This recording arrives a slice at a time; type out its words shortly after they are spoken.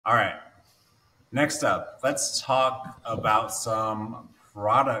All right. Next up, let's talk about some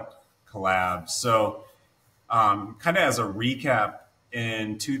product collabs. So, kind of as a recap,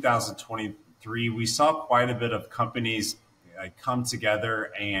 in 2023, we saw quite a bit of companies come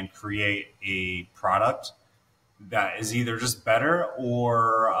together and create a product that is either just better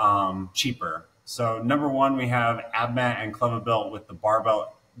or cheaper. So, number one, we have Abmat and Clever Built with the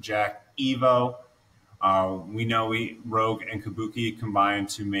Barbell Jack Evo. We know Rogue and Kabuki combined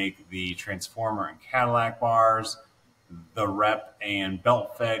to make the Transformer and Cadillac bars. The Rep and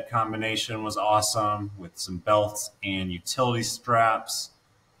Belt Fed combination was awesome with some belts and utility straps.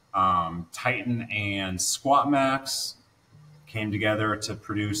 Titan and Squat Max came together to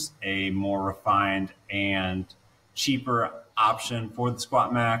produce a more refined and cheaper option for the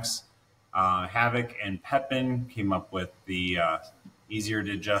Squat Max. Havoc and Pepin came up with the easier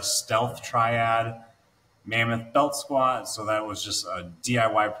to adjust Stealth Triad. Mammoth Belt Squat, so that was just a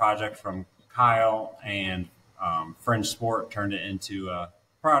DIY project from Kyle, and Fringe Sport turned it into a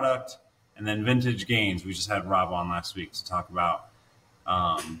product. And then Vintage Gains, we just had Rob on last week to talk about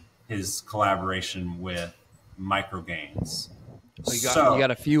his collaboration with Micro Gains. Well, you got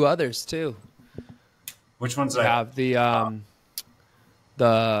a few others too. Which ones? You have the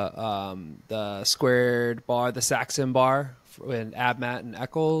squared bar, the Saxon bar, and Abmat and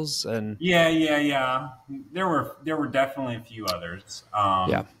Eccles, and yeah. There were definitely a few others.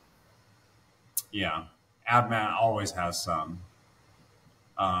 Yeah. Abmat always has some.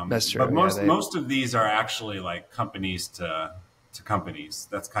 That's true. But most of these are actually like companies to companies.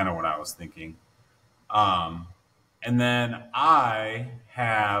 That's kind of what I was thinking. And then I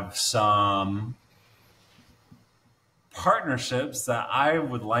have some partnerships that I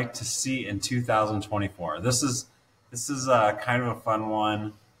would like to see in 2024. This is kind of a fun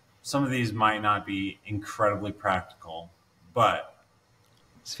one. Some of these might not be incredibly practical, but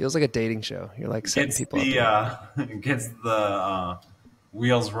this feels like a dating show. You're like setting people up. It gets the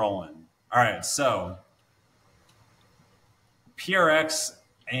wheels rolling. All right, so PRX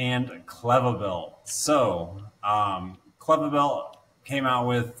and Clevabuilt. So Clevabuilt came out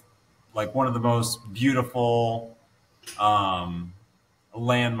with like one of the most beautiful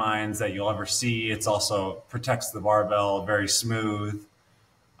landmines that you'll ever see. It's also protects the barbell, very smooth.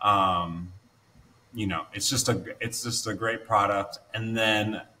 It's just a great product. And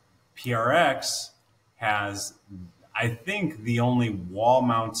then PRX has, I think, the only wall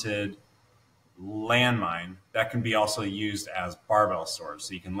mounted landmine that can be also used as barbell storage.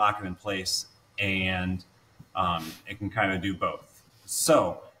 So you can lock it in place and it can kind of do both.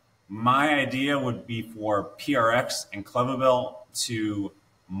 So my idea would be for PRX and Clevabuilt to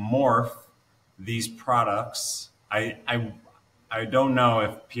morph these products. I don't know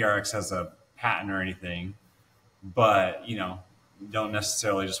if PRX has a patent or anything, but you don't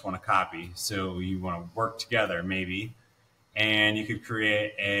necessarily just want to copy. So you want to work together maybe, and you could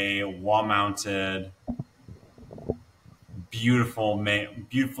create a wall-mounted,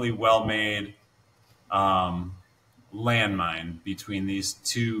 beautifully well-made landmine between these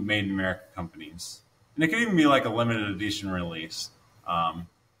two Made in America companies. And it could even be like a limited edition release.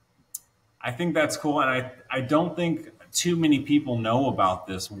 I think that's cool. And I don't think too many people know about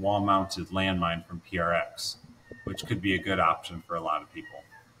this wall-mounted landmine from PRX, which could be a good option for a lot of people.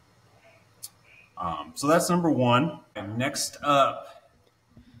 So that's number one. And next up,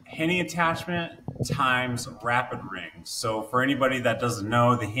 Henny attachment times rapid rings. So for anybody that doesn't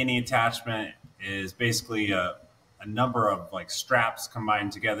know, the Henny attachment is basically a number of like straps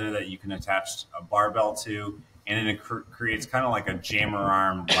combined together that you can attach a barbell to, and then it creates kind of like a jammer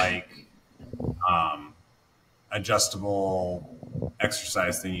arm like adjustable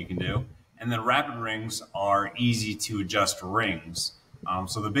exercise thing you can do. And then rapid rings are easy to adjust rings.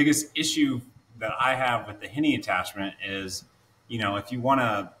 So the biggest issue that I have with the Henny attachment is, if you want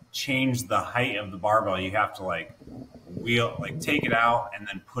to change the height of the barbell, you have to take it out and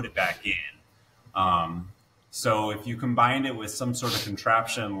then put it back in. So if you combine it with some sort of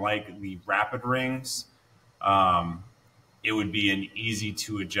contraption like the rapid rings, it would be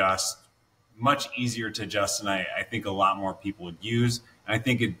much easier to adjust, and I think a lot more people would use. And I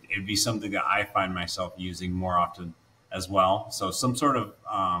think it'd be something that I find myself using more often as well. So some sort of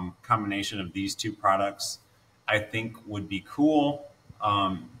combination of these two products, I think, would be cool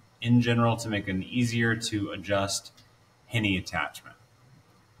in general to make an easier to adjust Henny attachment.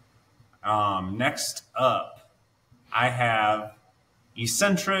 Next up, I have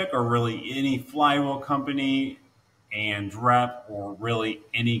Eccentric, or really any flywheel company, and Rep, or really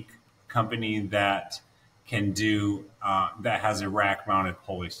any company that can do that has a rack mounted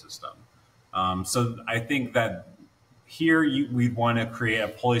pulley system. So I think that here we'd want to create a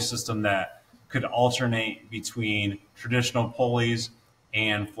pulley system that could alternate between traditional pulleys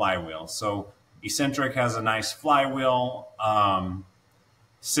and flywheels. So Eccentric has a nice flywheel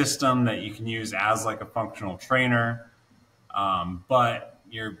system that you can use as like a functional trainer, but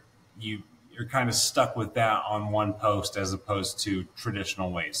you're kind of stuck with that on one post as opposed to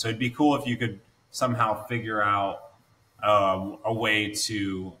traditional weights. So it'd be cool if you could somehow figure out a way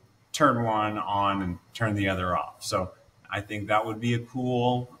to turn one on and turn the other off. So I think that would be a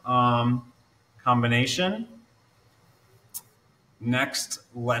cool combination. Next,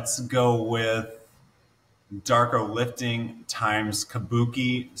 let's go with Darko lifting times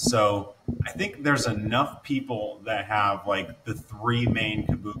Kabuki. So I think there's enough people that have like the three main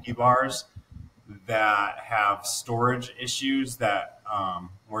Kabuki bars that have storage issues that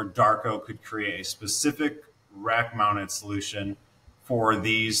where Darko could create a specific rack mounted solution for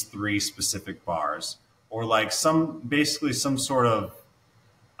these three specific bars, or like basically some sort of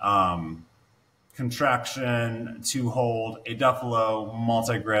contraction to hold a Duffalo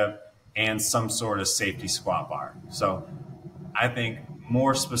multi-grip and some sort of safety squat bar. So I think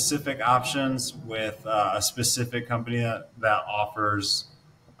more specific options with a specific company that offers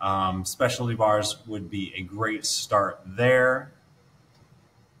specialty bars would be a great start there.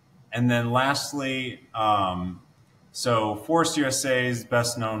 And then lastly, so Force USA is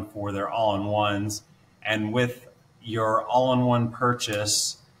best known for their all-in-ones. And with your all-in-one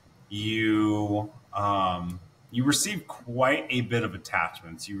purchase, you receive quite a bit of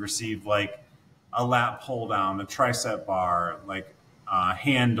attachments. You receive like a lat pull down, a tricep bar, like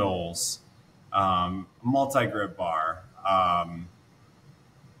handles, multi-grip bar,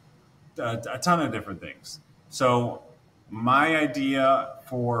 a ton of different things. So my idea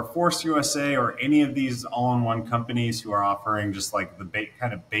for Force USA or any of these all-in-one companies who are offering just like the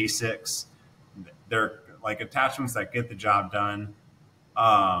kind of basics, they're like attachments that get the job done,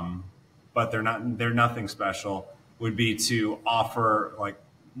 but they're nothing special, would be to offer like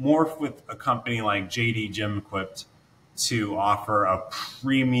morph with a company like JD Gym Equipped to offer a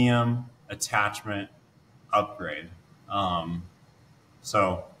premium attachment upgrade.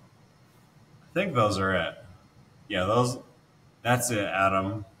 So I think those are it. Yeah, that's it,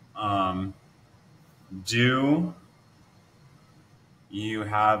 Adam. Do you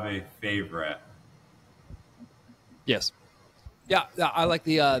have a favorite? Yes. Yeah, I like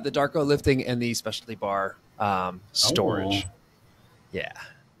the Darko lifting and the specialty bar storage. Oh. Yeah,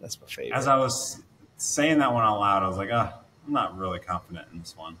 that's my favorite. As I was saying that one out loud, I was like, I'm not really confident in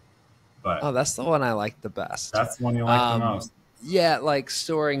this one. But that's the one I like the best. That's the one you like the most. Yeah, like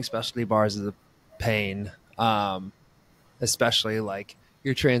storing specialty bars is a pain, especially like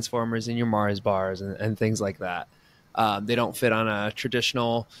your Transformers and your Mars bars and things like that. They don't fit on a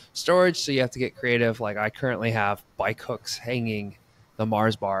traditional storage, so you have to get creative. Like I currently have bike hooks hanging the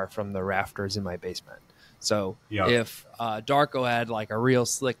Mars bar from the rafters in my basement. So if Darko had like a real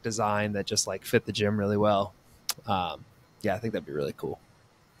slick design that just like fit the gym really well, I think that'd be really cool.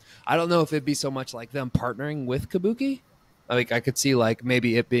 I don't know if it'd be so much like them partnering with Kabuki. Like I could see like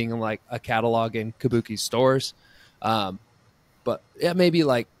maybe it being like a catalog in Kabuki stores, but yeah, maybe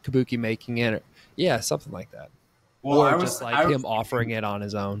like Kabuki making it, or, something like that. Well, or just like him offering it on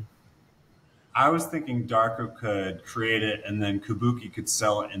his own. I was thinking Darko could create it and then Kabuki could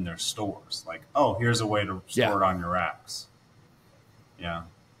sell it in their stores. Like, oh, here's a way to store it on your racks. Yeah.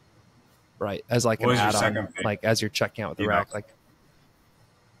 Right. As like an add-on, like as you're checking out with the rack. Like,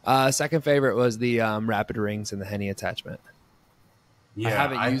 second favorite was the Rapid Rings and the Henny attachment. Yeah, I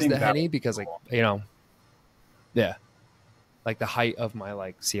haven't used the Henny because like, like the height of my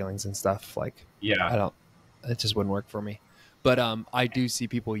like ceilings and stuff. Like, it just wouldn't work for me. But I do see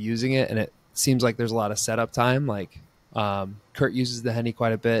people using it, and it seems like there's a lot of setup time. Like Kurt uses the Henny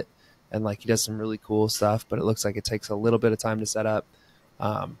quite a bit, and like he does some really cool stuff. But it looks like it takes a little bit of time to set up.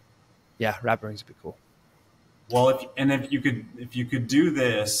 Rapid Rings would be cool. Well, if you could do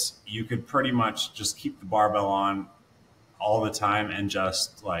this, you could pretty much just keep the barbell on all the time and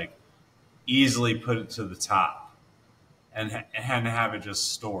just like easily put it to the top and have it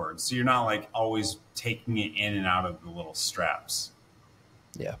just stored. So you're not like always taking it in and out of the little straps.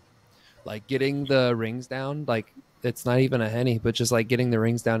 Yeah. Like getting the rings down, like it's not even a Henny, but just like getting the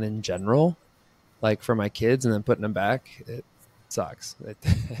rings down in general, like for my kids and then putting them back, it sucks.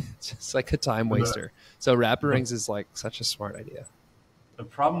 It's just like a time waster. So Rapid Rings is like such a smart idea. The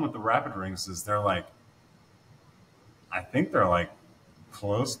problem with the Rapid Rings is I think they're like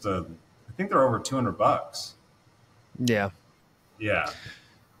close to, I think they're over $200. Yeah. Yeah.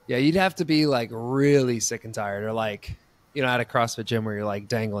 Yeah. You'd have to be like really sick and tired, or like, at a CrossFit gym where you're like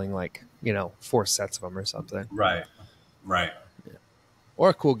dangling like, 4 sets of them or something. Right. Right. Or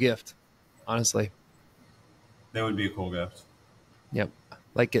a cool gift, honestly. That would be a cool gift. Yep.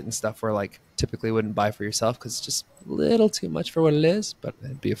 Like getting stuff where like typically wouldn't buy for yourself because it's just a little too much for what it is, but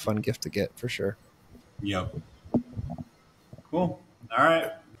it'd be a fun gift to get for sure. Yep. Cool. All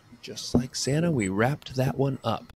right. Just like Santa, we wrapped that one up.